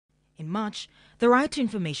In March, the Right to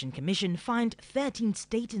Information Commission fined 13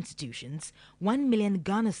 state institutions 1 million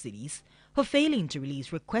Ghana cedis for failing to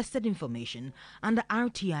release requested information under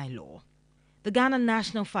RTI law. The Ghana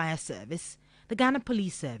National Fire Service, the Ghana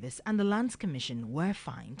Police Service and the Lands Commission were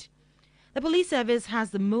fined. The Police Service has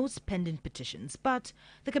the most pending petitions, but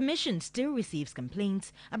the Commission still receives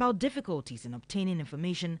complaints about difficulties in obtaining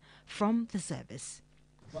information from the service.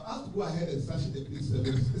 For us to go ahead and sanction the police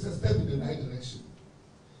service is a step in the right direction.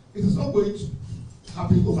 It is not going to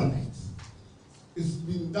happen overnight. It's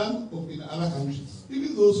been done in other countries.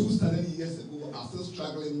 Even those who started years ago are still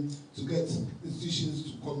struggling to get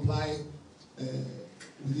institutions to comply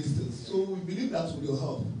with these things. So we believe that with your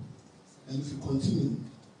help, and if you continue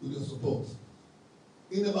with your support,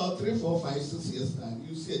 in about 3, 4, 5, 6 years' time,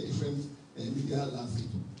 you see a different media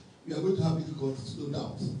landscape. We are going to have difficulties, no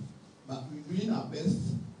doubt. But we're doing our best,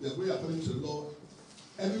 we are going according to the law,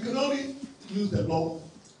 and we can only use the law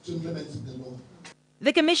to implement the law.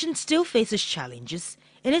 The Commission still faces challenges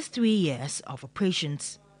in its 3 years of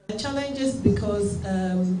operations. The challenges because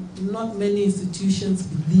not many institutions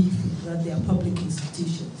believe that they are public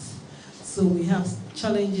institutions. So we have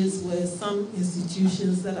challenges where some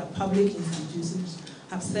institutions that are public institutions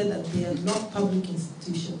have said that they are not public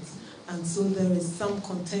institutions. And so there is some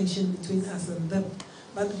contention between us and them.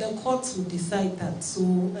 But the courts will decide that. So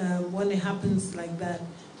when it happens like that,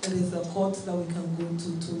 there is a court that we can go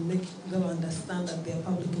to make them understand that they are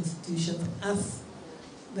public institutions as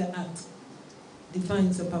the Act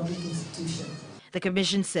defines a public institution. The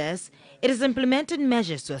Commission says it has implemented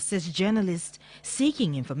measures to assist journalists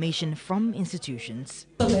seeking information from institutions.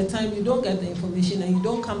 So by the time you don't get the information and you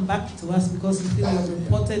don't come back to us because you feel you have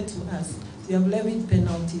reported to us, you have levied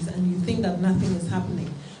penalties and you think that nothing is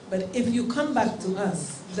happening. But if you come back to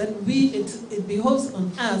us, then it behoves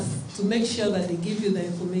on us to make sure that they give you the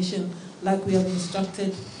information like we have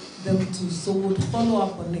instructed them to, so we'll follow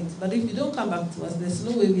up on it. But if you don't come back to us, there's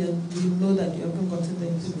no way we know that you haven't gotten the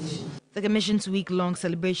information. The Commission's week-long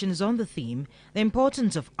celebration is on the theme, the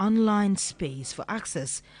importance of online space for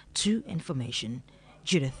access to information.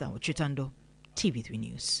 Judith Chitando, TV3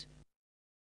 News.